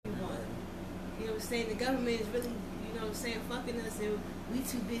You know what I'm saying? The government is really, you know what I'm saying, fucking us, and we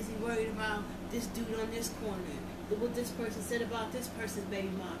too busy worried about this dude on this corner, what this person said about this person's baby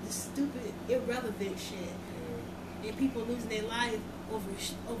mom, this stupid, irrelevant shit. And people losing their life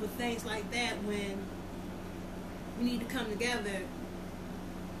over things like that when we need to come together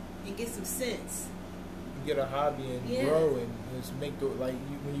and get some sense. Get a hobby and grow and just make the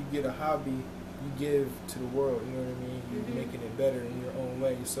when you get a hobby, you give to the world. You know what I mean? You're making it better in your own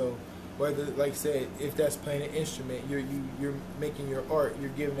way. So whether, like I said, if that's playing an instrument, you're making your art.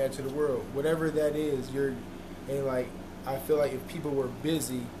 You're giving that to the world. Whatever that is, and like I feel like if people were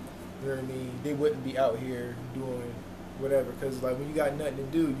busy, you know what I mean, they wouldn't be out here doing whatever. Because like when you got nothing to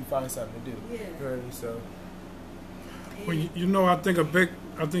do, you find something to do. Yeah. You know what I mean? So. Well, you know, I think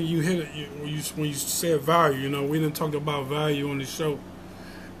you hit it when you said value. You know, we didn't talk about value on the show,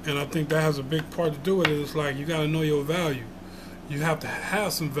 and I think that has a big part to do with it. It's like you got to know your value. You have to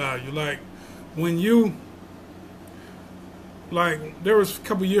have some value. Like when there was a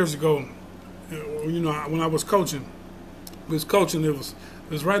couple years ago, you know, when I was coaching, it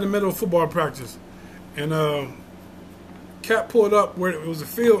was right in the middle of football practice, and Cat pulled up where it was a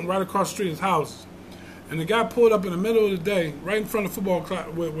field right across the street his house. And the guy pulled up in the middle of the day, right in front of football class.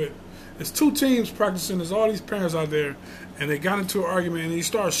 There's two teams practicing. There's all these parents out there, and they got into an argument, and he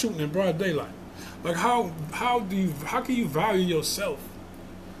started shooting in broad daylight. Like how can you value yourself?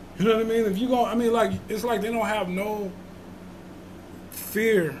 You know what I mean? If you go, I mean, like it's like they don't have no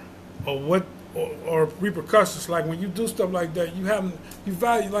fear of what or repercussions. Like when you do stuff like that, you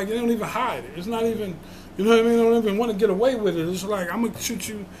value, like they don't even hide it. It's not even, you know what I mean? They don't even want to get away with it. It's like I'm gonna shoot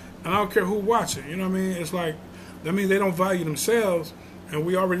you. And I don't care who watch it, you know what I mean? It's like, that means they don't value themselves, and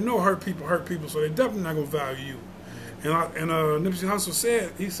we already know hurt people, so they're definitely not going to value you. And Nipsey Hussle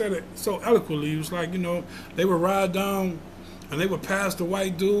said it so eloquently. He was like, you know, they would ride down, and they would pass the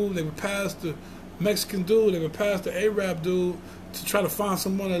white dude, they would pass the Mexican dude, they would pass the Arab dude to try to find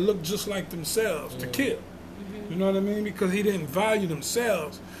someone that looked just like themselves to kill. You know what I mean? Because he didn't value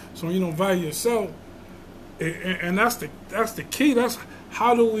themselves. So when you don't value yourself, and that's the key. That's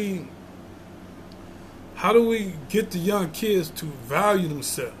how do we get the young kids to value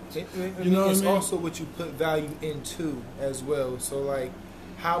themselves? You know, it's also what you put value into as well. So like,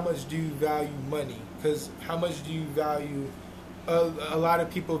 how much do you value money? Because how much do you value? A lot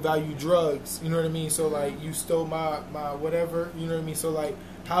of people value drugs. You know what I mean? So like, you stole my whatever. You know what I mean? So like,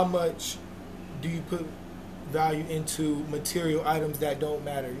 how much do you put value into material items that don't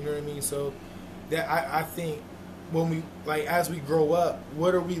matter? You know what I mean? So that I think. When we, like, as we grow up,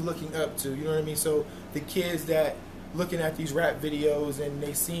 what are we looking up to? You know what I mean? So the kids that looking at these rap videos and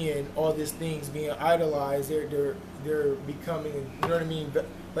they seeing all these things being idolized, they're becoming, you know what I mean?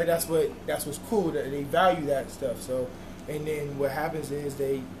 Like that's what's cool, that they value that stuff. So, and then what happens is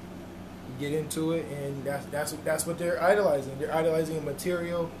they get into it, and that's what they're idolizing. They're idolizing a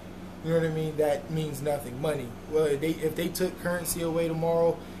material. You know what I mean? That means nothing. Money. Well, if they took currency away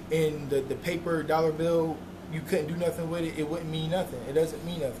tomorrow and the paper dollar bill, you couldn't do nothing with it, it wouldn't mean nothing. It doesn't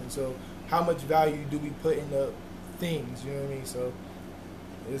mean nothing. So how much value do we put in the things? You know what I mean? So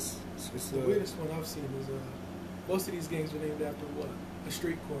it's the weirdest one I've seen is most of these games were named after what? A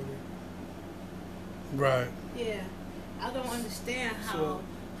street corner. Right. Yeah. I don't understand how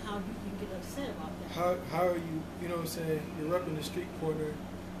you can get upset about that. How are you, you know what I'm saying, you're up in the street corner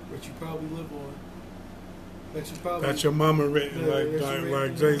that you probably live on. That your mama written,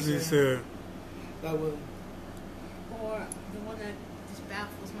 like Jay-Z said. That one. Or the one that just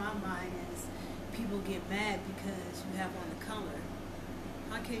baffles my mind is people get mad because you have on the color.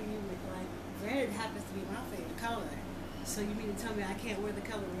 How can you, like, red happens to be my favorite color. So you mean to tell me I can't wear the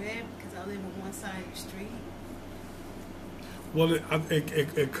color red because I live on one side of the street? Well,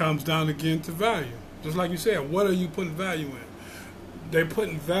 it comes down again to value. Just like you said, what are you putting value in? They're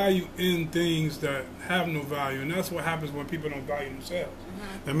putting value in things that have no value, and that's what happens when people don't value themselves.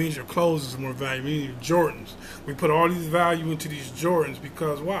 That means your clothes is more valuable. Meaning your Jordans. We put all these value into these Jordans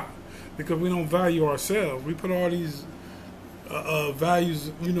because why? Because we don't value ourselves. We put all these values.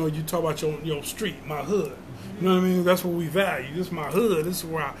 You know, you talk about your street, my hood. You know what I mean? That's what we value. This is my hood. This is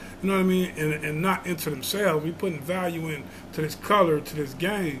where I, you know what I mean? And not into themselves. We putting value in to this color, to this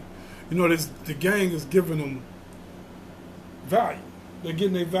gang. You know, the gang is giving them value. They're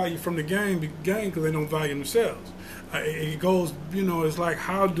getting their value from the gang because they don't value themselves. It goes, you know, it's like,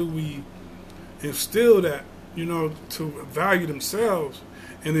 how do we instill that, you know, to value themselves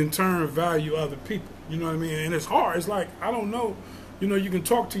and in turn value other people? You know what I mean? And it's hard. It's like, I don't know, you know, you can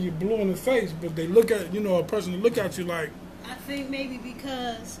talk to you blue in the face, but they look at, you know, a person to look at you like. I think maybe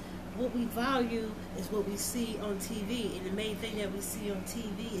because what we value is what we see on TV, and the main thing that we see on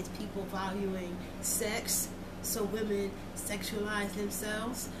TV is people valuing sex, so women sexualize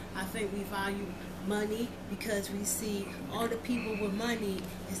themselves. I think we value money because we see all the people with money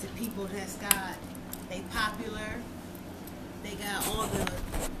is the people that's got, they popular, they got all the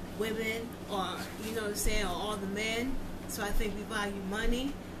women, or you know what I'm saying, or all the men. So I think we value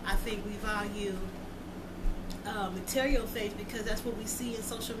money. I think we value material things because that's what we see in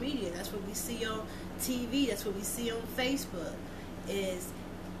social media. That's what we see on TV. That's what we see on Facebook. Is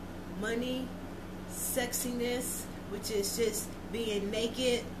money, sexiness, which is just being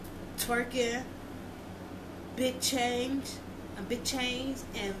naked, twerking, big chains,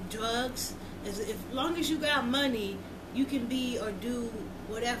 and drugs. As long as you got money, you can be or do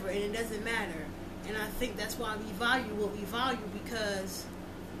whatever, and it doesn't matter. And I think that's why we value what we value, because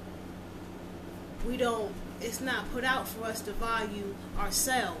we don't, it's not put out for us to value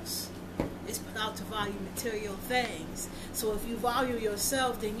ourselves. It's put out to value material things. So if you value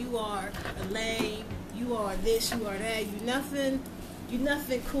yourself, then you are a lame, you are this, you are that, you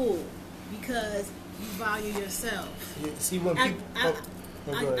nothing cool, because you value yourself. Yeah, see, when people,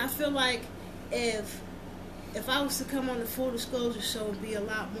 I feel like if I was to come on the Full Disclosure Show and be a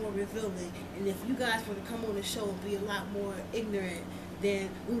lot more revealing, and if you guys were to come on the show and be a lot more ignorant, then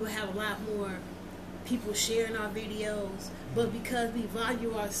we would have a lot more people sharing our videos. But because we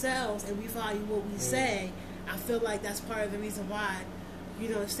value ourselves and we value what we say, I feel like that's part of the reason why, you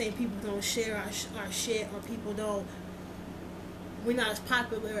know, saying people don't share our shit, or people don't, we're not as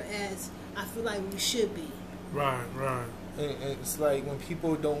popular as I feel like we should be. Right. And it's like when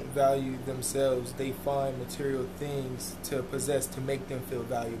people don't value themselves, they find material things to possess to make them feel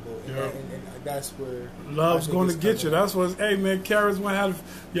valuable. And, and that's where love's going to get you. That's what, hey man, Karis went out.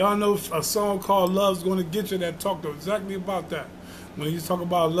 Y'all know a song called Love's Going to Get You that talked exactly about that. When he's talking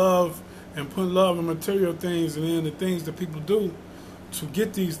about love and putting love in material things, and then the things that people do to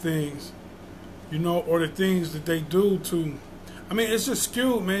get these things, you know, or the things that they do to, I mean, it's just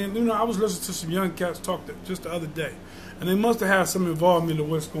skewed, man. You know, I was listening to some young cats talk just the other day. And they must have had some involvement in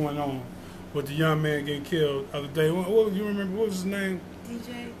what's going on with the young man getting killed the other day. What you remember? What was his name?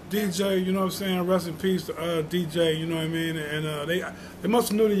 DJ, you know what I'm saying? Rest in peace to DJ, you know what I mean? And they must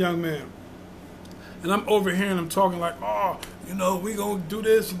have knew the young man. And I'm overhearing them talking like, oh, you know, we going to do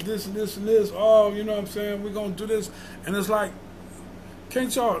this and this and this and this. Oh, you know what I'm saying? We're going to do this. And it's like,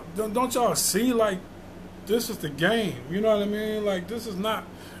 don't y'all see, like, this is the game. You know what I mean? Like, this is not,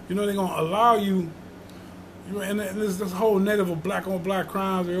 you know, they're going to allow you. And there's this whole native of black on black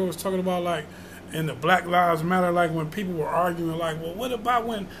crimes. They're always talking about, like, in the Black Lives Matter, like when people were arguing, like, well, what about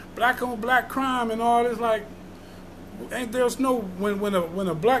when black on black crime and all this? Like, ain't there's no, when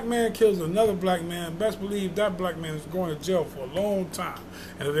a black man kills another black man, best believe that black man is going to jail for a long time.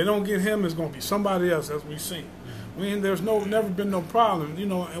 And if they don't get him, it's going to be somebody else, as we've seen. There's never been no problem, you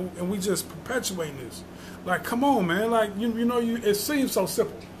know, and we just perpetuating this. Like, come on, man. Like, you know, it seems so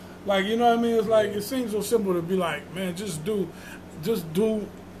simple. Like, you know what I mean? It's like, it seems so simple to be like, man, just, you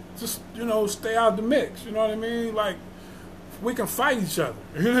know, stay out the mix. You know what I mean? Like, we can fight each other.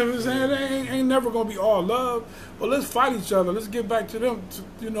 You know what I'm saying? It ain't never going to be all love. But let's fight each other. Let's get back to them,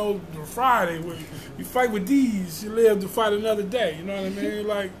 you know, Friday. You fight with these, you live to fight another day. You know what I mean?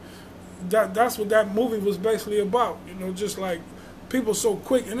 Like, that's what that movie was basically about. You know, just like people so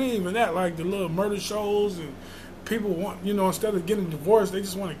quick, and ain't even that, like the little murder shows, and people want, you know, instead of getting divorced, they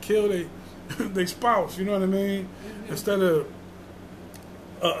just want to kill their spouse, you know what I mean? Mm-hmm. Instead of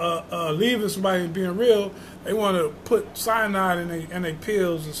leaving somebody and being real, they want to put cyanide in their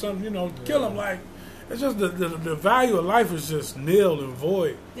pills and something, you know, kill them. Like, it's just the value of life is just nil and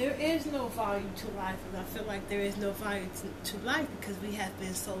void. There is no value to life, and I feel like there is no value to life because we have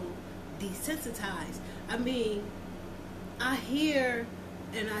been so desensitized. I mean, I hear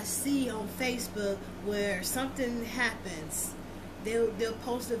and I see on Facebook where something happens, they'll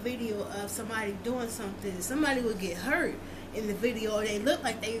post a video of somebody doing something. Somebody will get hurt in the video, or they look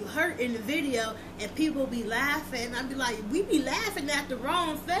like they hurt in the video, and people be laughing. I'd be like, we be laughing at the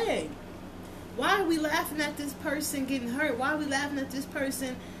wrong thing. Why are we laughing at this person getting hurt? Why are we laughing at this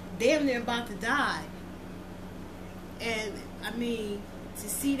person damn near about to die? And I mean, to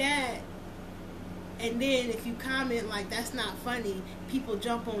see that, and then if you comment like that's not funny, people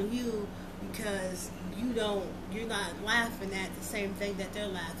jump on you because you're not laughing at the same thing that they're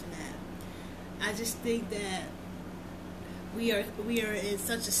laughing at. I just think that we are in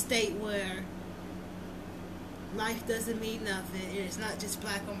such a state where life doesn't mean nothing, and it's not just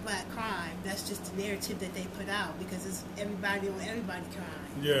black on black crime. That's just the narrative that they put out because it's everybody on everybody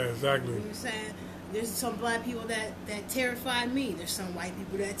crime. Yeah, exactly. You know what I'm saying? There's some black people that terrify me. There's some white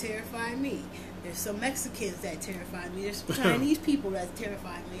people that terrify me. There's some Mexicans that terrify me. There's some Chinese people that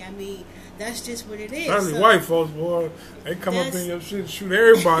terrify me. I mean, that's just what it is. Especially white folks, boy. They come up in your shit and shoot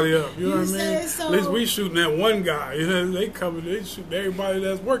everybody up. You know what I mean? So, at least we shooting that one guy. You know, they shoot everybody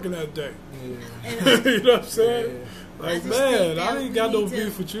that's working that day. Yeah. You know what I'm saying? Yeah. Like, man, I ain't got no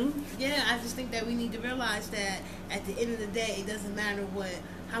beef with you. Yeah, I just think that we need to realize that at the end of the day, it doesn't matter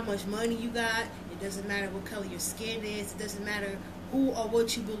how much money you got. It doesn't matter what color your skin is. It doesn't matter who or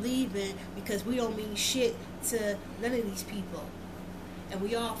what you believe in, because we don't mean shit to none of these people. And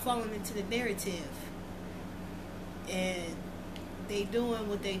we all falling into the narrative. And they doing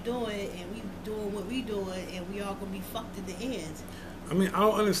what they doing, and we doing what we doing, and we all gonna be fucked at the end. I mean, I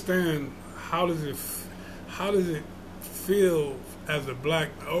don't understand how does it feel as a black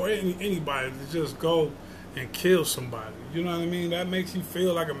or anybody to just go and kill somebody. You know what I mean? That makes you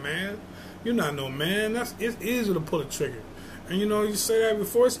feel like a man. You're not no man. It's easy to pull a trigger. And you know, you say that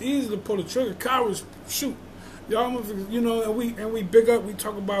before, it's easy to pull the trigger. Cowards shoot. Y'all, you know, and we big up, we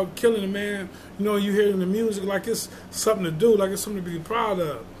talk about killing a man. You know, you hear it in the music like it's something to do, like it's something to be proud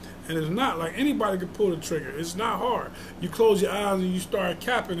of. And it's not. Like, anybody can pull the trigger. It's not hard. You close your eyes and you start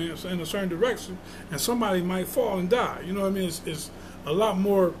capping it in a certain direction, and somebody might fall and die. You know what I mean? It's a lot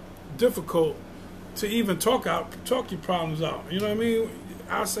more difficult to even talk your problems out. You know what I mean?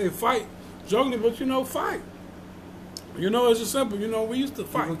 I say fight, jokingly, but you know, fight. You know, it's just simple. You know, we used to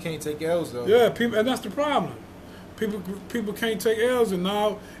fight. People can't take L's though. Yeah, people, and that's the problem. People can't take L's, and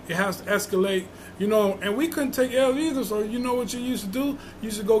now it has to escalate. You know, and we couldn't take L's either. So you know what you used to do? You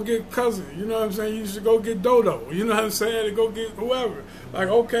used to go get cousin. You know what I'm saying? You used to go get Dodo. You know what I'm saying? To go get whoever. Like,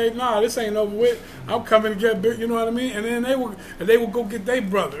 okay, nah, this ain't over with. I'm coming to get big. You know what I mean? And then they would go get their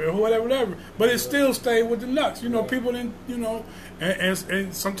brother or whatever. But it still stayed with the nuts. You know, people didn't. You know.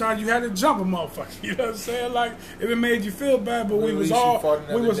 And sometimes you had to jump a motherfucker. You know what I'm saying? Like, if it made you feel bad, but we was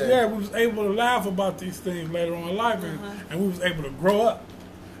able to laugh about these things later on in life, and we was able to grow up.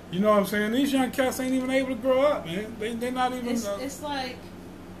 You know what I'm saying? These young cats ain't even able to grow up, man. They're not even. It's like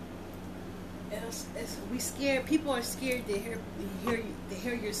we scared. People are scared to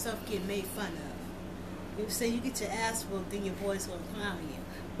hear yourself get made fun of. You say you get your ass whooped, then your boys gonna clown you.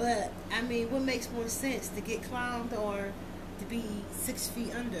 But I mean, what makes more sense, to get clowned or to be 6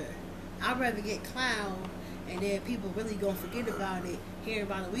 feet under? I'd rather get clowned, and then people really gonna forget about it here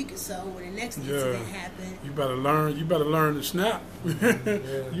about a week or so when the next incident happened. You better learn to snap.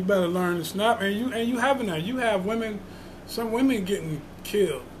 You better learn to snap, and you having that. You have some women getting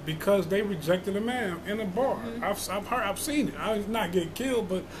killed because they rejected a man in a bar. I've seen it. I not get killed,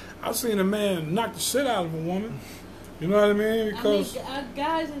 but I've seen a man knock the shit out of a woman. You know what I mean? Because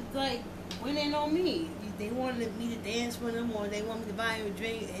guys is like went in on me. They wanted me to dance with them, or they want me to buy them a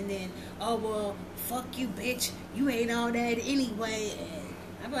drink, and then, oh, well, fuck you, bitch. You ain't all that anyway. And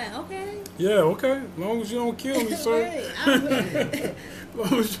I'm like, okay. Yeah, okay. As long as you don't kill me, sir. As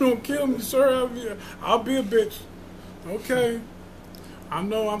long as you don't kill me, sir, I'll be a bitch. Okay. I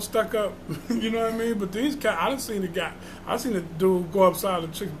know I'm stuck up. You know what I mean? But these guys, I seen the dude go upside the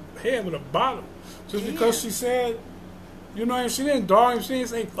chick's head with a bottle. Just because she said, you know, she didn't dog him. She didn't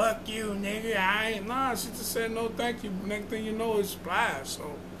say, fuck you, nigga. Nah, she just said, no, thank you. Next thing you know, it's splash.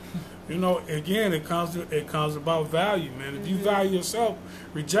 So, you know, again, it comes about value, man. If you value yourself,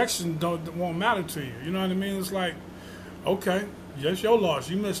 rejection won't matter to you. You know what I mean? It's like, okay, that's your loss.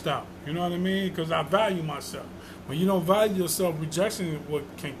 You missed out. You know what I mean? Because I value myself. When you don't value yourself, rejection is what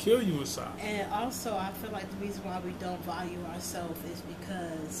can kill you inside. And also, I feel like the reason why we don't value ourselves is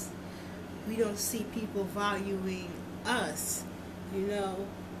because we don't see people valuing us, you know.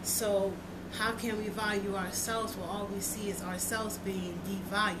 So how can we value ourselves when all we see is ourselves being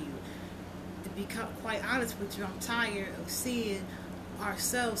devalued? To be quite honest with you, I'm tired of seeing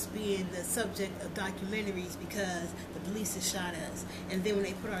ourselves being the subject of documentaries because the police have shot us, and then when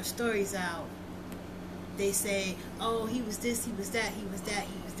they put our stories out, they say, oh, he was this, he was that, he was that,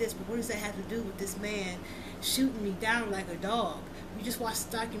 he was this. But what does that have to do with this man shooting me down like a dog? We just watched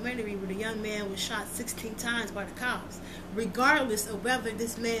a documentary where the young man was shot 16 times by the cops. Regardless of whether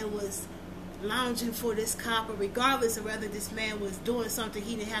this man was lounging for this cop, or regardless of whether this man was doing something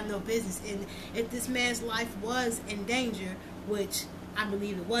he didn't have no business in, if this man's life was in danger, which I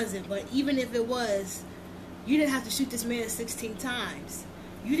believe it wasn't, but even if it was, you didn't have to shoot this man 16 times.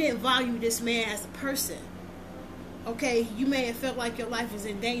 You didn't value this man as a person. Okay, you may have felt like your life was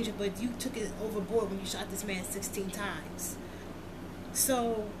in danger, but you took it overboard when you shot this man 16 times.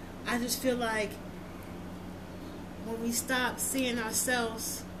 So I just feel like when we stop seeing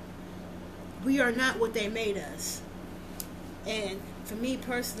ourselves, we are not what they made us. And for me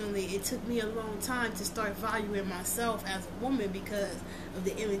personally, it took me a long time to start valuing myself as a woman because of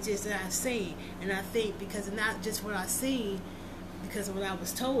the images that I've seen. And I think because of not just what I've seen, because of what I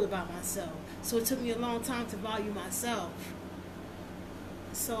was told about myself. So it took me a long time to value myself.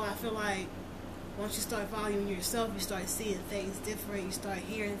 So I feel like once you start valuing yourself, you start seeing things different. You start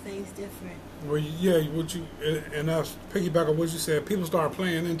hearing things different. Well, yeah, and I'll piggyback on what you said. People start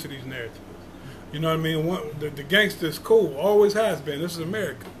playing into these narratives. You know what I mean? The gangster's cool, always has been. This is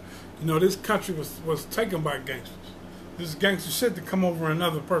America. You know, this country was taken by gangsters. This is gangster shit to come over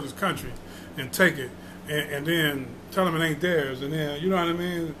another person's country and take it and then tell them it ain't theirs. And then, you know what I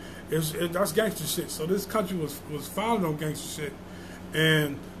mean? That's gangster shit. So this country was founded on gangster shit.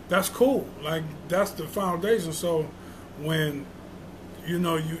 And that's cool. Like, that's the foundation. So when, you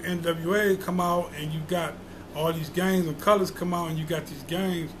know, you NWA come out and you got all these gangs and colors come out and you got these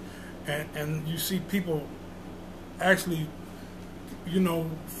gangs and you see people actually, you know,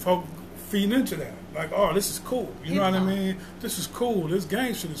 folk feeding into that. Like, oh, this is cool. You know what I mean? This is cool. This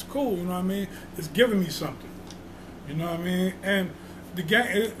gang shit is cool. You know what I mean? It's giving me something. You know what I mean? And the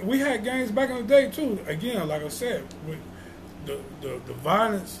gang, we had gangs back in the day too. Again, like I said, with the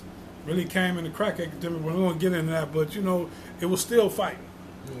violence really came in the crack epidemic. We won't get into that, but you know, it was still fighting.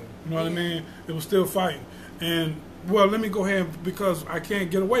 Yeah. You know what I mean? It was still fighting. And well, let me go ahead because I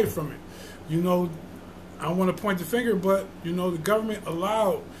can't get away from it. You know, I don't want to point the finger, but you know, the government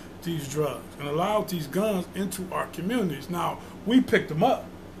allowed these drugs and allowed these guns into our communities. Now, we picked them up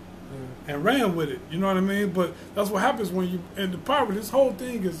and ran with it. You know what I mean? But that's what happens when you in the poverty. This whole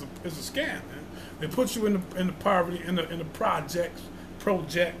thing is a scam, man. They put you in the poverty in the project,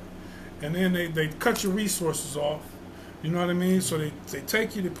 and then they cut your resources off. You know what I mean? So they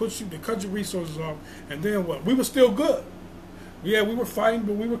take you, they cut your resources off, and then what? We were still good. Yeah, we were fighting,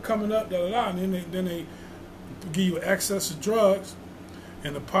 but we were coming up, and then they give you access to drugs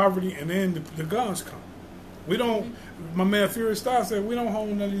and the poverty, and then the guns come. We don't, my man Furious Star said, we don't hold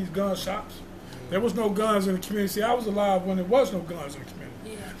none of these gun shops. There was no guns in the community. See, I was alive when there was no guns in the community.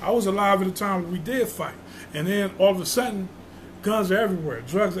 Yeah. I was alive at the time when we did fight. And then all of a sudden, guns are everywhere.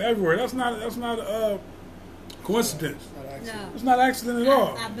 Drugs are everywhere. That's not a coincidence. No. It's not an accident at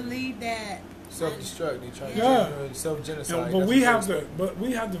all. I believe that self-destruct. They try to self-genocide. But we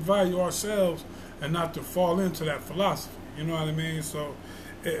have to value ourselves and not to fall into that philosophy. You know what I mean? So,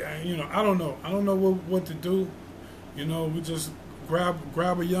 you know, I don't know. I don't know what to do. You know, we just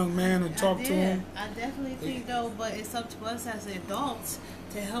grab a young man and talk to him. I definitely think though, but it's up to us as adults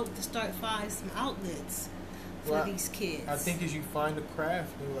to help to start finding some outlets for these kids. I think as you find a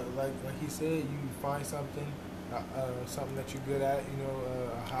craft, like he said, you find something that you're good at. You know,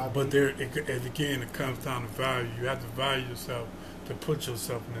 a hobby. But again, it comes down to value. You have to value yourself to put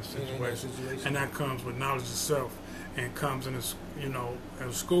yourself in this situation, and that comes with knowledge of self. And comes in, you know,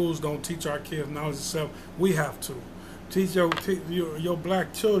 and schools don't teach our kids knowledge of self. We have to teach your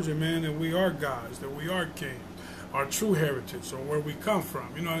black children, man, that we are gods, that we are kings, our true heritage, or where we come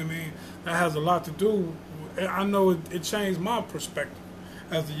from. You know what I mean? That has a lot to do. I know it changed my perspective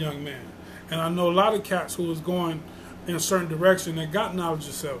as a young man, and I know a lot of cats who was going in a certain direction that got knowledge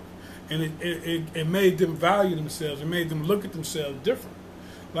of self, and it made them value themselves. It made them look at themselves different.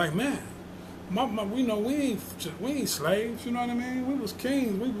 Like, man. We know we ain't slaves. You know what I mean? We was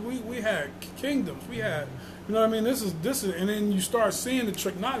kings. We had kingdoms. We had, you know what I mean? This is, and then you start seeing the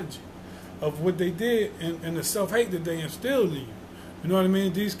technology of what they did and the self-hate that they instilled in you. You know what I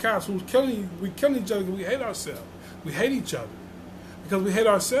mean? These cops who's killing, we kill each other because we hate ourselves. We hate each other because we hate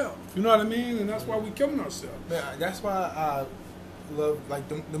ourselves. You know what I mean? And that's why we killing ourselves. Yeah, that's why I love like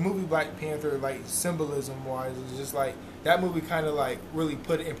the movie Black Panther. Like symbolism wise, is just like. That movie kind of like really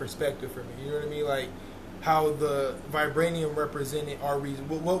put it in perspective for me. You know what I mean? Like how the vibranium represented our reason,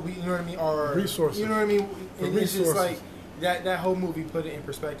 what we, you know what I mean? Our resources. You know what I mean? And it's just like that whole movie put it in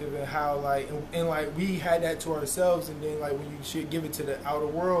perspective and how like and like we had that to ourselves, and then like when you should give it to the outer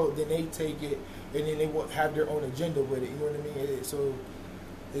world, then they take it and then they will have their own agenda with it. You know what I mean? So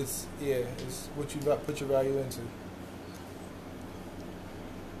it's what you put your value into.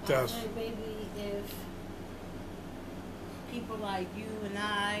 That's maybe if people like you and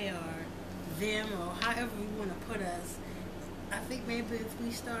I, or them, or however you want to put us, I think maybe if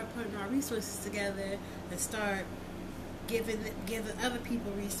we start putting our resources together and start giving other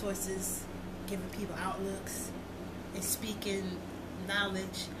people resources, giving people outlooks, and speaking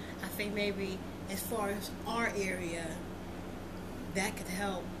knowledge, I think maybe as far as our area, that could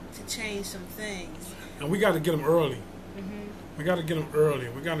help to change some things. And we got to get them early. Mm-hmm. We got to get them early.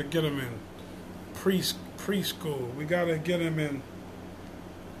 We got to get them in preschool. We got to get them in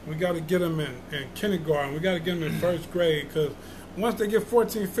We got to get them in kindergarten. We got to get them in first grade, because once they get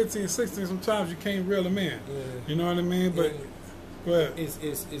 14, 15, 16, sometimes you can't reel them in. Yeah. You know what I mean? But go ahead.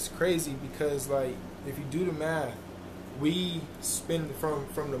 It's crazy because, like, if you do the math, we spend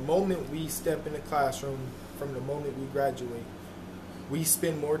from the moment we step in the classroom, from the moment we graduate, we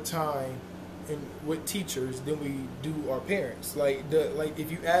spend more time with teachers than we do our parents. Like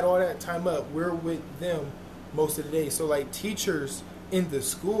if you add all that time up, we're with them most of the day. So like teachers in the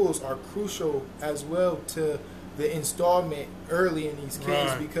schools are crucial as well to the installment early in these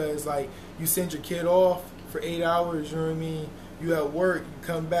kids, because like you send your kid off for 8 hours, you know what I mean? You at work, you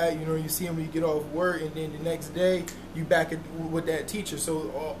come back, you know, you see them when you get off work, and then the next day you back with that teacher.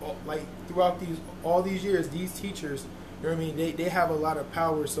 So like throughout all these years, these teachers, you know what I mean? They have a lot of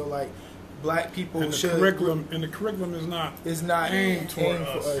power. So like black people and the should curriculum is not aimed toward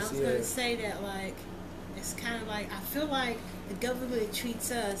us. I was gonna say that, like, it's kind of like, I feel like the government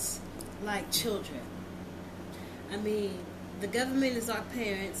treats us like children. I mean, the government is our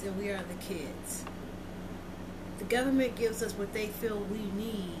parents and we are the kids. The government gives us what they feel we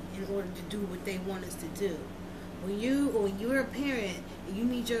need in order to do what they want us to do. When you're a parent and you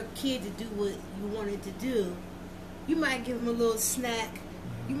need your kid to do what you want it to do, you might give them a little snack.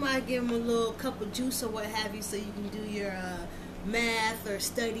 You might give them a little cup of juice or what have you, so you can do your math or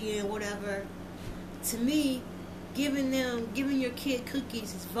studying, whatever. To me, giving your kid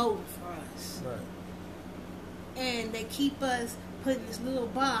cookies is voting for us. Right. And they keep us put in this little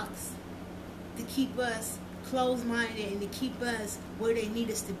box to keep us closed-minded and to keep us where they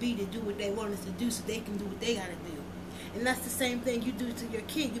need us to be to do what they want us to do, so they can do what they got to do. And that's the same thing you do to your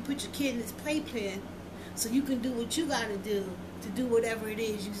kid. You put your kid in this playpen so you can do what you got to do whatever it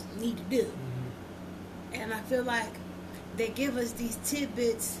is you need to do. Mm-hmm. And I feel like they give us these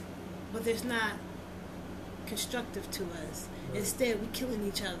tidbits, but there's not constructive to us. Right. Instead, we're killing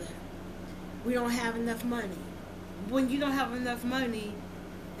each other. We don't have enough money. When you don't have enough money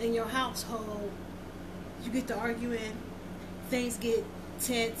in your household, you get to arguing, things get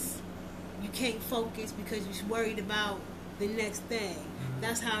tense, you can't focus because you're worried about the next thing. Mm-hmm.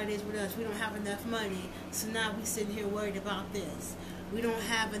 That's how it is with us. We don't have enough money, so now we sitting here worried about this. We don't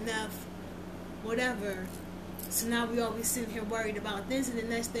have enough whatever, so now we always sitting here worried about this, and the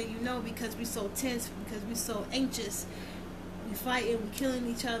next thing you know, because we're so tense, because we're so anxious, we fighting, we killing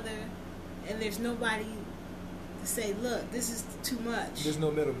each other, and there's nobody to say, look, this is too much. There's no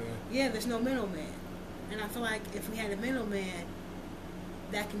middleman. Yeah, there's no middleman. And I feel like if we had a middleman,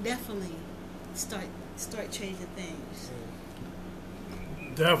 that can definitely start changing things.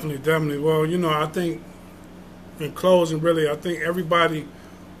 Definitely. Well, you know, I think in closing, really, I think everybody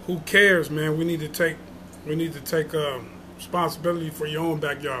who cares, man, we need to take responsibility for your own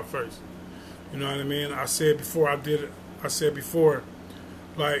backyard first. You know what I mean? I said before,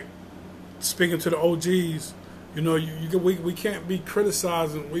 like, speaking to the OGs, you know, we can't be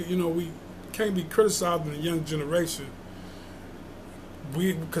criticizing. We can't be criticizing the young generation.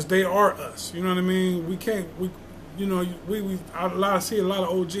 Because they are us. You know what I mean? We can't. I see a lot of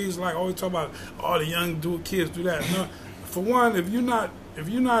OGs like always talk about all the young kids do that. No, for one, if you're not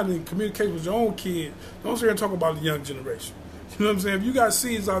in communication with your own kid, don't sit here and talk about the young generation. You know what I'm saying? If you got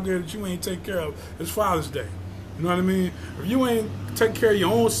seeds out there that you ain't take care of, it's Father's Day. You know what I mean? If you ain't take care of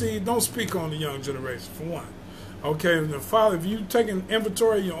your own seed, don't speak on the young generation, for one. Okay, if you taking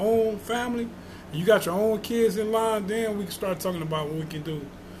inventory of your own family, and you got your own kids in line, then we can start talking about what we can do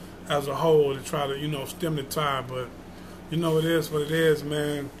as a whole to try to, stem the tide. But, it is what it is,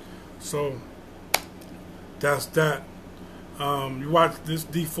 man. So, that's that. You watch this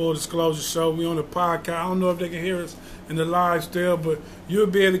Full Disclosure show. We on the podcast. I don't know if they can hear us in the live still, but you'll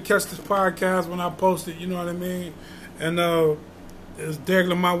be able to catch this podcast when I post it, you know what I mean? And it's Derek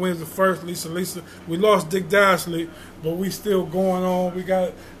Lamont wins the first. Lisa. We lost Dick Dashley, but we still going on. We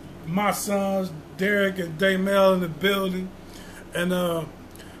got my sons, Derek and Daymel, in the building. And, I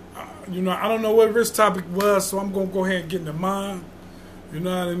don't know what this topic was, so I'm going to go ahead and get into mine. You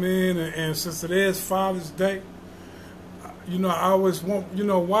know what I mean? And since it is Father's Day, I always want,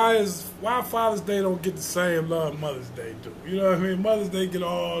 why Father's Day don't get the same love Mother's Day do? You know what I mean? Mother's Day get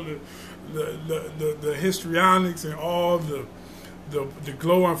all the histrionics and all the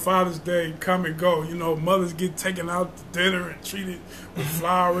glow on Father's Day come and go. Mothers get taken out to dinner and treated with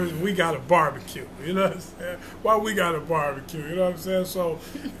flowers. We got a barbecue. You know what I'm saying? Why we got a barbecue? You know what I'm saying? So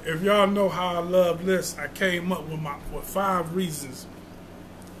if y'all know how I love this, I came up with 5 reasons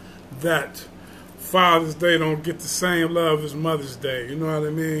that Father's Day don't get the same love as Mother's Day. You know what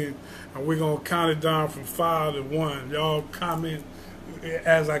I mean? And we're going to count it down from 5 to 1. Y'all comment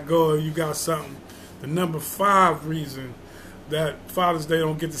as I go if you got something. The number 5 reason that Father's Day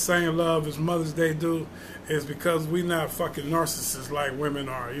don't get the same love as Mother's Day do is because we not fucking narcissists like women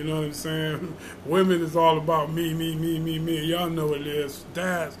are. You know what I'm saying? Women is all about me, me, me, me, me. Y'all know what it is.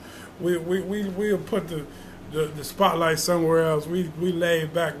 Dads, we'll put the spotlight somewhere else. We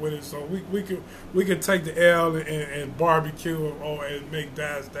laid back with it, so we could take the L and barbecue or and make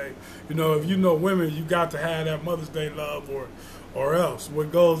Dad's Day. You know, if you know women, you got to have that Mother's Day love or else.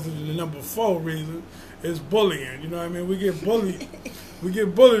 What goes to the number 4 reason is bullying. You know what I mean? We get bullied. We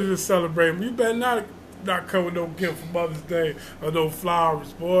get bullied to celebrate. You better not come with no gift for Mother's Day or no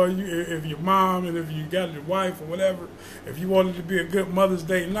flowers, boy. If your mom and if you got your wife or whatever, if you want it to be a good Mother's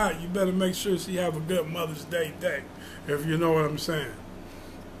Day night, you better make sure she have a good Mother's Day day, if you know what I'm saying.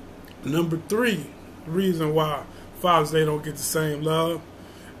 Number 3 reason why Father's Day don't get the same love,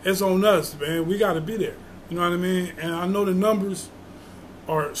 it's on us, man. We got to be there. You know what I mean? And I know the numbers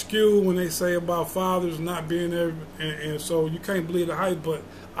are skewed when they say about fathers not being there, and so you can't believe the hype, but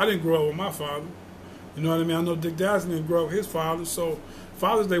I didn't grow up with my father. You know what I mean? I know Dick Dazzin didn't grow up with his father, so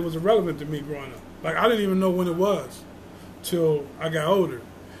Father's Day was irrelevant to me growing up. Like, I didn't even know when it was till I got older.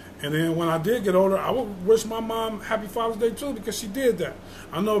 And then when I did get older, I would wish my mom Happy Father's Day too, because she did that.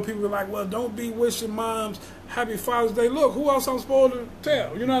 I know people are like, well, don't be wishing moms Happy Father's Day. Look, who else I'm supposed to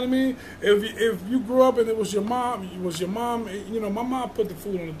tell? You know what I mean? If you grew up and it was your mom, you know, my mom put the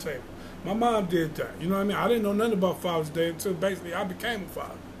food on the table. My mom did that. You know what I mean? I didn't know nothing about Father's Day until basically I became a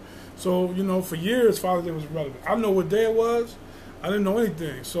father. So, you know, for years, Father's Day was irrelevant. I know what day it was. I didn't know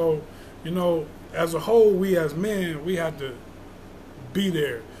anything. So, you know, as a whole, we as men, we had to be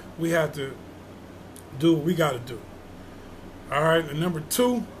there. We have to do what we got to do. All right, and number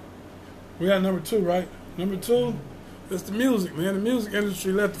 2, we got number 2, right? Number 2, it's the music, man. The music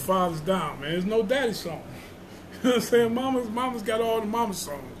industry let the fathers down, man. There's no daddy song. You know what I'm saying? Mama's got all the mama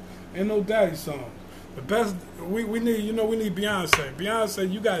songs. Ain't no daddy songs. The best, we need, you know, we need Beyonce. Beyonce,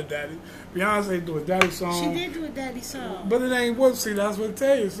 you got a daddy. Beyonce do a daddy song. She did do a daddy song. But it ain't what, see, that's what I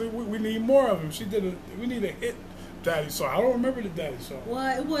tell you. See, we need more of them. We need a hit daddy song. I don't remember the daddy song.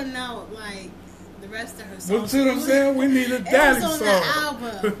 Well, it wasn't out like the rest of her songs. But see what I'm saying? We need a daddy song. It was on the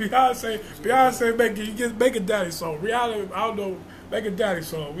album. Beyonce, make a daddy song. Rihanna, I don't know, make a daddy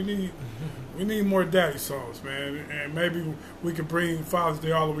song. We need more daddy songs, man. And maybe we can bring Father's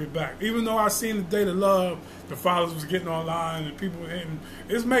Day all the way back. Even though I seen the Day to Love, the fathers was getting online and people, and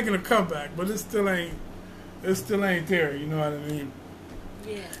it's making a comeback, but it still ain't there. You know what I mean?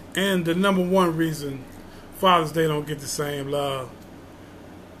 Yeah. And the number 1 reason Father's Day don't get the same love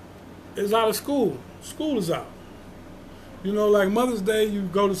is out of school. School is out. You know, like Mother's Day, you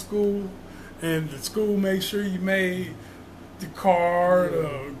go to school, and the school makes sure you made the card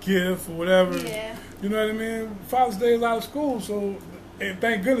or gift or whatever. Yeah. You know what I mean? Father's Day is out of school, so and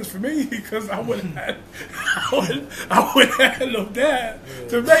thank goodness for me, because I wouldn't have had no dad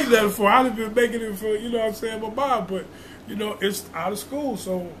to make that for. I'd have been making it for, you know what I'm saying, my mom. But, you know, it's out of school,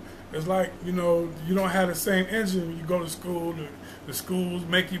 so it's like, you know, you don't have the same engine when you go to school. The schools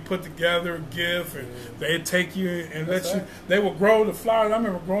make you put together a gift, and they take you and let you. They will grow the flowers. I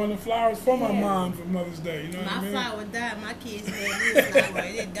remember growing the flowers for my mom for Mother's Day. You know what I mean? My flower died. My kids had me a flower.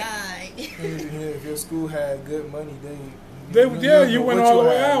 It died. If your school had good money, you went all the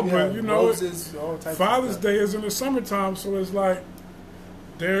way out. But you know, roses, all types Father's of Day is in the summertime, so it's like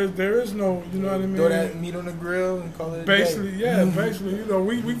there is no, you know what I mean? Throw that meat on the grill and call it basically, a day. basically, you know,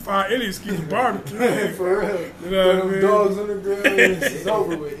 we find any excuse to barbecue. For real. You know what I mean? Dogs on the grill, it's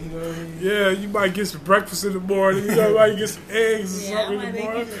over with. You know what I mean? Yeah, you might get some breakfast in the morning. You know, you might get some eggs or something in the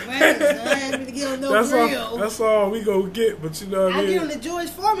morning. That's all we gonna get. But you know what I mean? I get on the George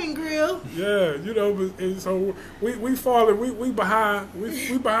Foreman grill. Yeah, you know, but so we falling. We behind.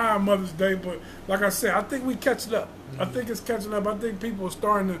 We behind Mother's Day, but like I said, I think we catching up. I think it's catching up. I think people are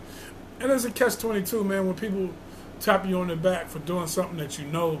starting to, and it's a catch-22, man, when people tap you on the back for doing something that you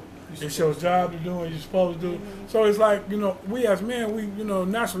know it's your job to do and you're supposed to do. So it's like, you know, we as men, we, you know,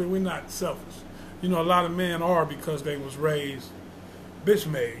 naturally we're not selfish. You know, a lot of men are because they was raised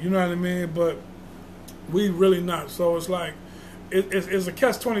bitch-made, you know what I mean? But we really not. So it's like, it's a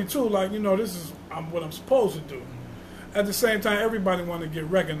catch-22, like, you know, this is what I'm supposed to do. At the same time, everybody want to get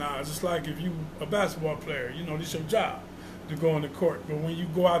recognized. It's like if you a basketball player, you know, this your job to go on the court. But when you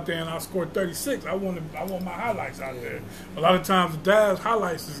go out there and I score 36, I want my highlights out there. A lot of times, the dad's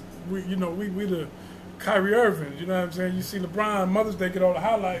highlights is we the Kyrie Irving. You know what I'm saying? You see LeBron Mother's Day get all the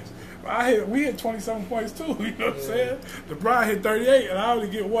highlights. We hit 27 points too. You know what I'm saying? LeBron hit 38, and I only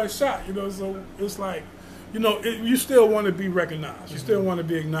get one shot. You know, so it's like, you know, you still want to be recognized. You still want to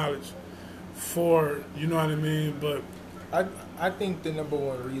be acknowledged for, you know what I mean, but. I think the number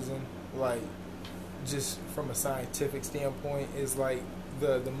 1 reason, like, just from a scientific standpoint, is like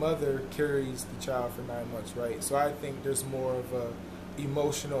the mother carries the child for 9 months, right? So I think there's more of a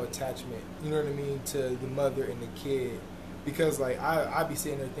emotional attachment, you know what I mean, to the mother and the kid. Because like I be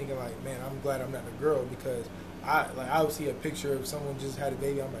sitting there thinking like, man, I'm glad I'm not a girl, because I would see a picture of someone just had a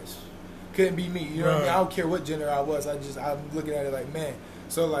baby, I'm like, couldn't be me, you know what I mean? I don't care what gender I was, I'm looking at it like, man.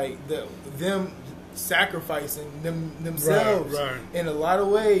 So like them sacrificing themselves in a lot of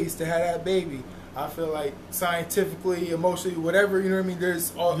ways to have that baby, I feel like scientifically, emotionally, whatever, you know what I mean,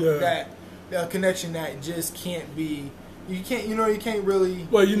 there's all that connection that just can't be. You can't really.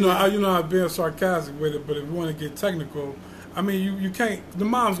 Well, I'm being sarcastic with it, but if you want to get technical, I mean, you can't. The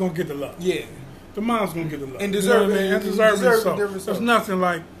mom's gonna get the love. Yeah, the mom's gonna get the love, and deserve it. And deserve it. So there's nothing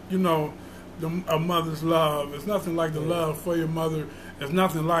like a mother's love. It's nothing like the love for your mother. It's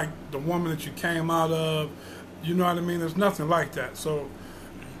nothing like the woman that you came out of. You know what I mean? There's nothing like that. So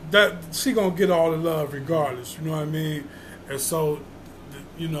that she gonna get all the love regardless. You know what I mean? And so,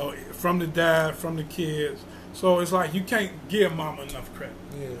 from the dad, from the kids. So it's like you can't give mama enough credit.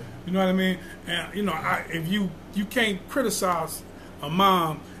 Yeah. You know what I mean? And if you can't criticize a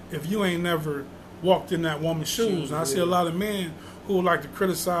mom if you ain't never walked in that woman's shoes. And I see a lot of men who like to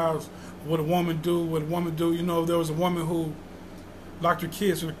criticize what a woman do. There was a woman who locked her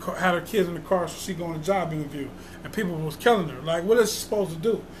kids in the car, had her kids in the car so she go on a job interview, and people was killing her. Like, what is she supposed to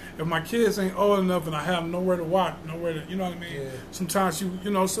do if my kids ain't old enough and I have nowhere to watch, nowhere to, you know what I mean? Yeah. Sometimes so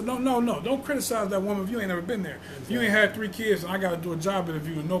no, don't criticize that woman if you ain't never been there. Exactly. If you ain't had 3 kids and I got to do a job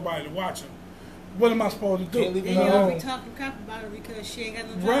interview and nobody to watch them, what am I supposed to do? And you don't be talking crap about her because she ain't got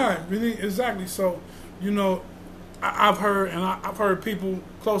no job. Right, exactly. So, I've heard people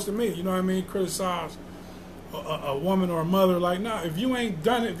close to me, you know what I mean, criticize a woman or a mother, like, nah, if you ain't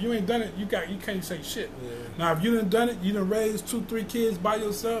done it, you can't say shit. Yeah. Now, if you done it, you done raised 2-3 kids by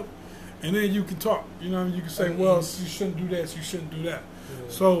yourself, and then you can talk. You know what I mean? You can say, well, you shouldn't do that, you shouldn't do that. Yeah.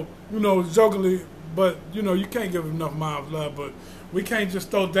 So, jokingly, but, you can't give enough moms love, but we can't just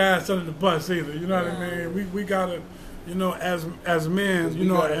throw dads under the bus either. You know what I mean? We gotta, as men, we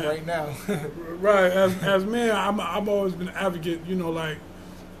got it right now. Right, as men, I've always been an advocate,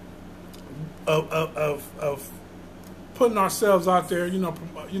 of putting ourselves out there,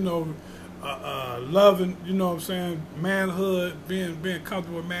 loving, what I'm saying, manhood, being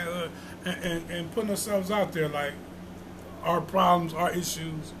comfortable with manhood, and putting ourselves out there, like our problems, our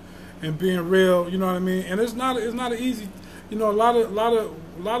issues, and being real, you know what I mean. And it's not easy, a lot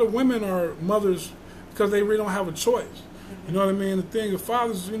of women are mothers because they really don't have a choice. You know what I mean? The thing, the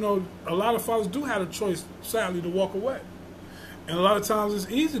fathers, a lot of fathers do have a choice, sadly, to walk away. And a lot of times it's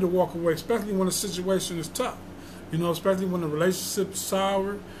easy to walk away, especially when the situation is tough. Especially when the relationship's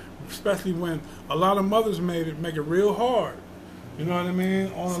sour, especially when a lot of mothers make it real hard. You know what I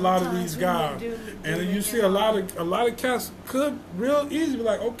mean? On a lot of these guys. And you see a lot of cats could real easy be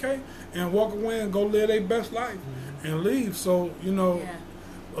like, okay, and walk away and go live their best life and leave. So,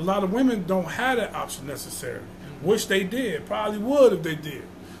 a lot of women don't have that option necessarily. Wish they did. Probably would if they did.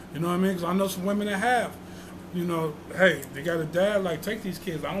 You know what I mean? Because I know some women that have. Hey, they got a dad, like, take these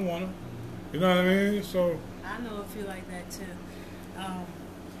kids. I don't want them. You know what I mean? So I know a few like that, too.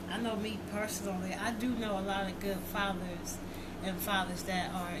 I know me personally. I do know a lot of good fathers and fathers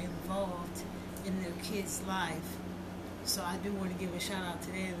that are involved in their kids' life. So I do want to give a shout-out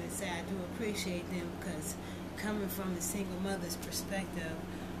to them and say I do appreciate them, because coming from the single mother's perspective,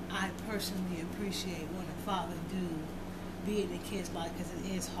 I personally appreciate what a father do be in the kids' life, because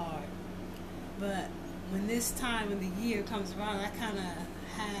it is hard. But when this time of the year comes around, I kind of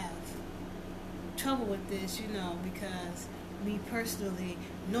have trouble with this, because me personally,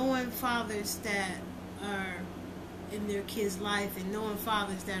 knowing fathers that are in their kids' life and knowing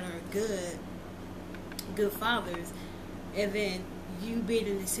fathers that are good fathers, and then you being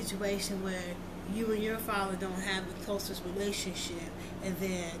in a situation where you and your father don't have the closest relationship, and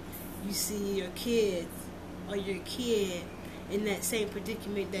then you see your kids or your kid in that same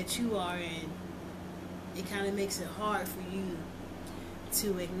predicament that you are in, it kind of makes it hard for you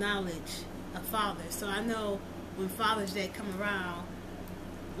to acknowledge a father. So I know when Father's Day come around,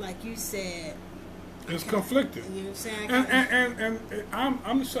 like you said, it's conflicted. You know what I'm saying? And I'm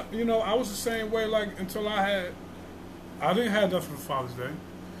I was the same way, like, until I didn't have nothing for Father's Day.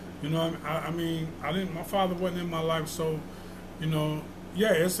 I mean, my father wasn't in my life, so, it's we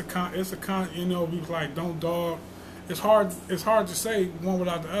was like, don't dog. It's hard to say one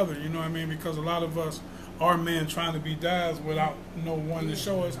without the other, you know what I mean? Because a lot of us are men trying to be dads without no one to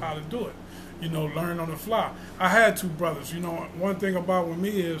show us how to do it. Learn on the fly. I had 2 brothers. One thing about with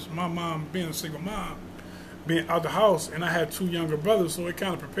me is my mom being a single mom, being out the house, and I had 2 younger brothers, so it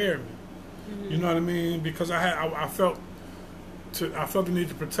kind of prepared me. You know what I mean? Because I felt the need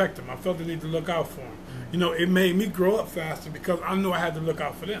to protect them. I felt the need to look out for them. You know, it made me grow up faster because I knew I had to look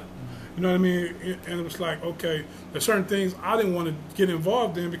out for them. You know what I mean? And it was like, okay, there's certain things I didn't want to get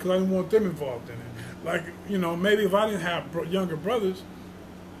involved in because I didn't want them involved in it. Like, you know, maybe if I didn't have younger brothers,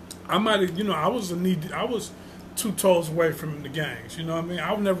 I might have, you know, I was 2 toes away from the gangs. You know what I mean?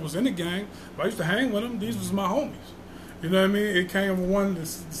 I never was in the gang, but I used to hang with them. These was my homies. You know what I mean? It came from one of the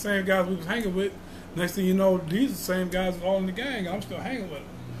same guys we was hanging with. Next thing you know, these are the same guys all in the gang. I'm still hanging with them.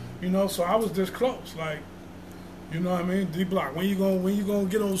 You know, so I was this close. Like, you know what I mean? D-Block, when you gonna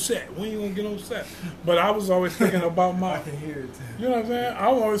get on set? When you gonna get on set? But I was always thinking about my. I can hear it too. You know what I'm saying? I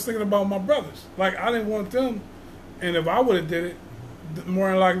was always thinking about my brothers. Like, I didn't want them, and if I would have did it, more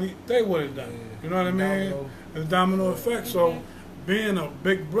than likely they would have done it. You know what I mean? The domino effect. So, being a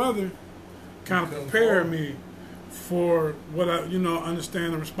big brother kind of prepared me for what I, you know,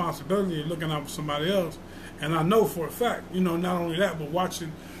 understand the responsibility of looking out for somebody else. And I know for a fact, you know, not only that, but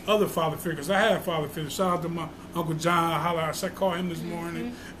watching other father figures. I had father figures. Shout out to my Uncle John. I called him this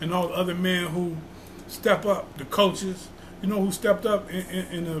morning, and all the other men who step up, the coaches, you know, who stepped up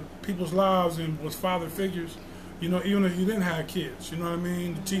in the people's lives and was father figures. You know, even if you didn't have kids, you know what I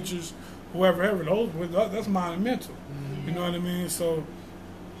mean? The teachers, whoever, that's monumental. You know what I mean? So,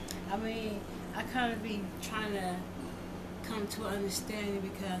 I mean, I kind of be trying to come to an understanding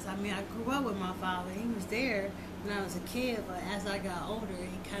because, I mean, I grew up with my father. He was there when I was a kid, but as I got older,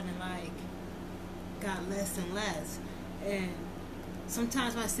 he kind of like got less and less. And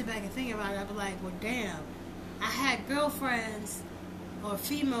sometimes when I sit back and think about it, I be like, well, damn, I had girlfriends or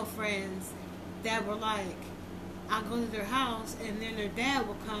female friends that were like, I'll go to their house and then their dad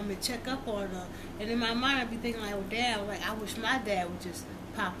would come and check up on them. And in my mind, I'd be thinking like, well, damn, like I wish my dad would just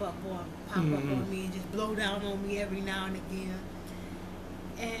pop up on me and just blow down on me every now and again.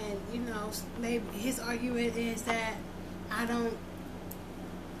 And, you know, maybe his argument is that I don't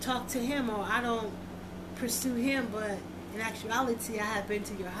talk to him or I don't pursue him, but in actuality, I have been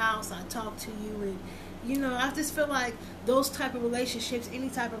to your house, I talked to you, and, you know, I just feel like those type of relationships, any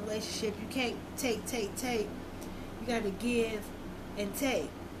type of relationship, you can't take. You got to give and take.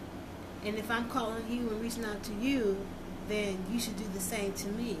 And if I'm calling you and reaching out to you, then you should do the same to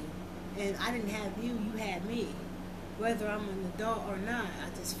me. And I didn't have you, you had me. Whether I'm an adult or not,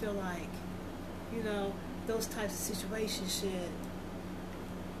 I just feel like, you know, those types of situations should.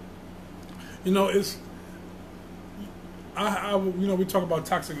 You know, it's, you know, we talk about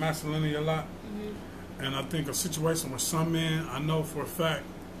toxic masculinity a lot. And I think a situation where some men, I know for a fact,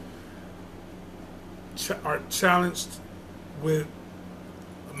 are challenged with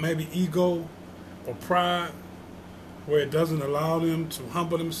maybe ego or pride, where it doesn't allow them to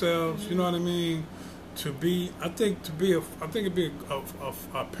humble themselves. You know what I mean? To be a parent,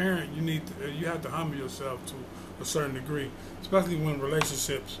 you have to humble yourself to a certain degree, especially when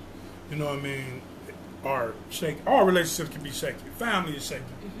relationships, you know what I mean, are shaky. All relationships can be shaky. Family is shaky.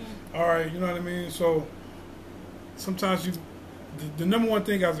 All right, you know what I mean? So sometimes the number one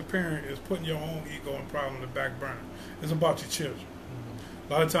thing as a parent is putting your own ego and pride on the back burner. It's about your children.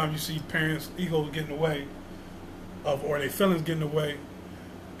 A lot of times you see parents' egos getting away, or their feelings getting away,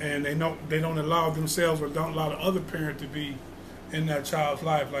 and they don't allow themselves or don't allow the other parent to be in that child's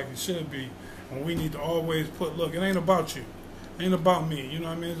life like it should be. And we need to always look, it ain't about you. It ain't about me. You know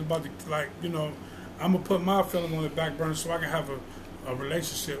what I mean? It's about I'm going to put my feelings on the back burner so I can have a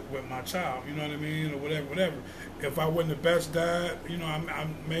relationship with my child, you know what I mean, or whatever. If I wasn't the best dad, you know, I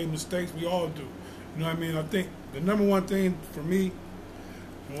made mistakes. We all do. You know what I mean? I think the number one thing for me,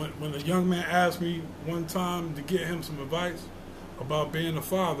 when a young man asked me one time to get him some advice about being a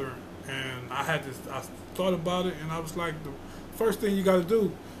father, and I thought about it, and I was like, the first thing you got to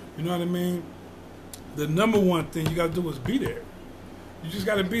do, you know what I mean? The number one thing you got to do is be there. You just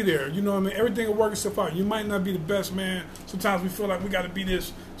got to be there. You know what I mean? Everything will work itself out. You might not be the best man. Sometimes we feel like we got to be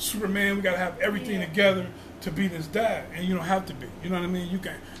this Superman. We got to have everything together to be this dad, and you don't have to be. You know what I mean? You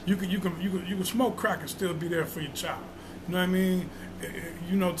can smoke crack and still be there for your child. You know what I mean?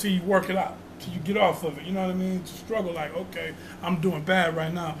 You know, till you work it out, till you get off of it. You know what I mean? To struggle like, okay, I'm doing bad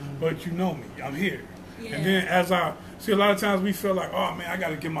right now, but you know me, I'm here. Yeah. And then as I see, a lot of times we feel like, oh man, I got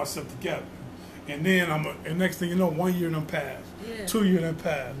to get myself together. And then and next thing you know, 1 year done passed, 2 years done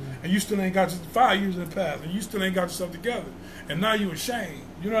passed, and you still ain't got 5 years done passed, and you still ain't got yourself together. And now you ashamed.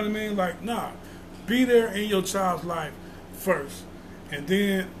 You know what I mean? Like, nah, be there in your child's life first, and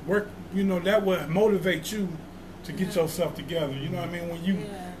then work. You know, that will motivate you to get yourself together. You know what I mean?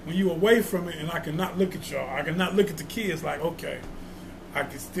 When you away from it, and I cannot look at y'all, I cannot look at the kids like, okay, I'm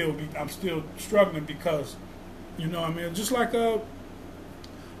still struggling because, you know what I mean? Just like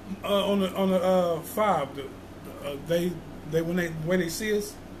on the 5, they when they see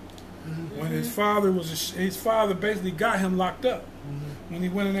us, when his father basically got him locked up. When he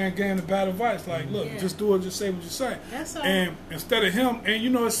went in there and gave him the bad advice, like, look, just do it, just say what you say. That's all. And instead of him, and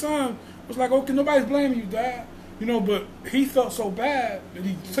his son was like, okay, nobody's blaming you, Dad. But he felt so bad that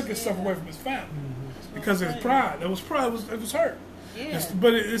he took himself away from his family because of his pride. It was pride. It was hurt. Yeah.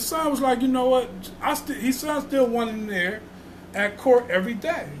 But his son was like, you know what? His son still wanted him there at court every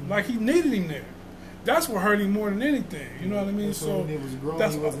day. Like, he needed him there. That's what hurt him more than anything. You know what I mean? And so when he was grown,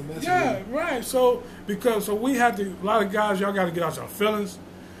 he wasn't messing with him. Right. So we had to. A lot of guys, y'all got to get out your feelings,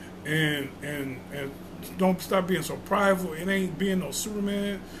 and don't stop being so prideful. It ain't being no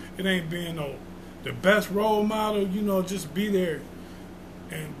Superman. It ain't being the best role model. Just be there,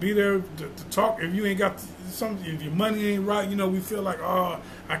 and be there to talk. If you ain't got if your money ain't right, we feel like, oh,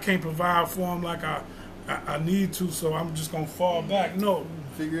 I can't provide for him like I need to, so I'm just gonna fall back. No.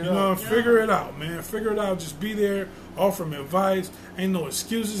 Figure it out. Figure it out, man. Figure it out. Just be there. Offer them advice. Ain't no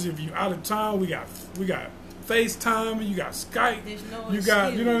excuses. If you out of town, we got FaceTime. You got Skype. There's no you excuse.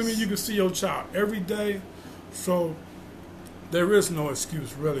 got, you know what I mean. You can see your child every day. So there is no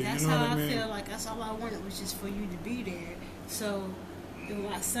excuse, really. That's you know how what I mean? feel like that's all I wanted was just for you to be there. So if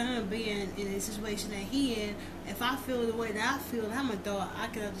my son being in the situation that he in, if I feel the way that I feel, and I'm an adult, I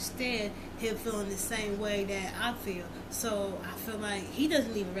can understand him feeling the same way that I feel. So I feel like he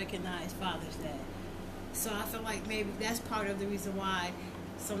doesn't even recognize Father's Day. So I feel like maybe that's part of the reason why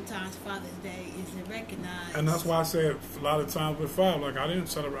sometimes Father's Day isn't recognized. And that's why I said a lot of times with father, like I didn't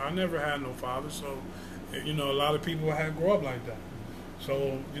celebrate. I never had no father, so a lot of people had grow up like that.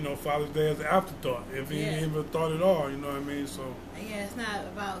 So Father's Day is an afterthought. If he ain't even thought at all, you know what I mean. So yeah, it's not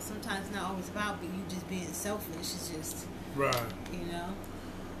about. Sometimes it's not always about you just being selfish. It's just right.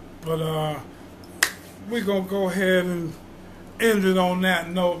 But we're gonna go ahead and end it on that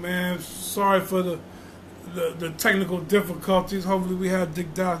note, man. Sorry for the technical difficulties. Hopefully we have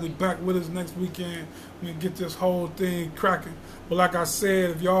Dick Dowsley back with us next weekend. We can get this whole thing cracking. But like I said,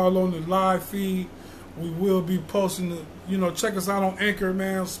 if y'all on the live feed, we will be posting check us out on Anchor,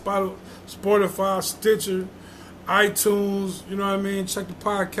 man, Spotify, Stitcher, iTunes, you know what I mean? Check the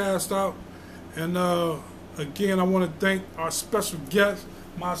podcast out. And again, I want to thank our special guests,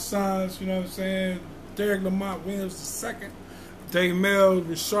 my sons, you know what I'm saying? Derek Lamont Williams II, Dave Mel,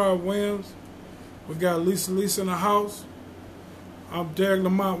 Richard Williams. We got Lisa in the house. I'm Derek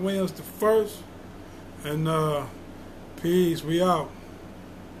Lamont Williams I. And peace, we out.